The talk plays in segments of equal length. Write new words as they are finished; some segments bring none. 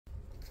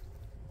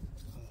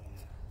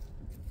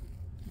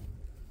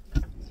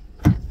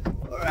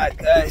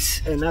Alright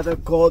guys, another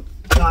cold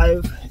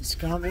dive is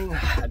coming.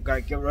 I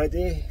gotta get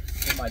ready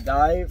for my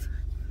dive.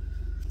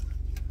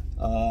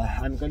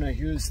 I'm gonna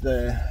use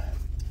the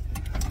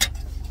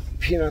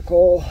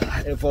Pinnacle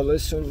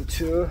Evolution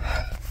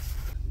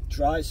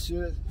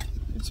Drysuit.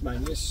 It's my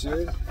new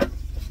suit.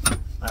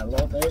 I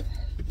love it.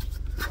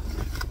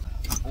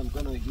 I'm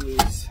gonna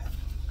use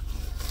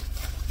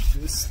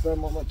this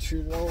thermal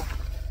material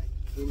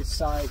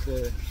inside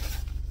the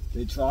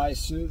dry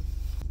suit.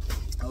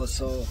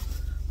 Also,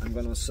 I'm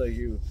gonna show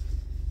you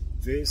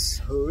this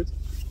hood.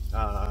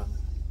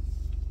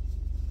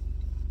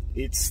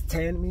 It's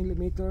 10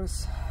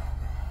 millimeters.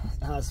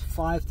 It has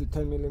 5 to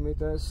 10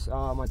 millimeters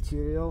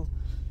material.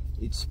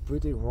 It's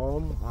pretty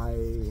warm.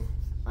 I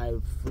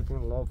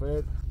freaking love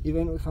it.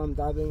 Even if I'm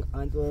diving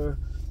under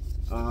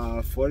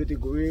 40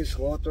 degrees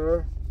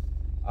water,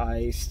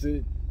 I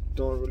still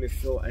don't really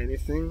feel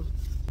anything.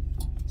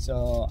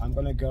 So I'm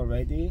gonna get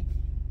ready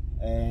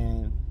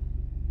and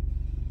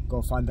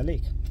go find the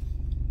lake.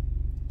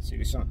 See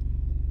you soon.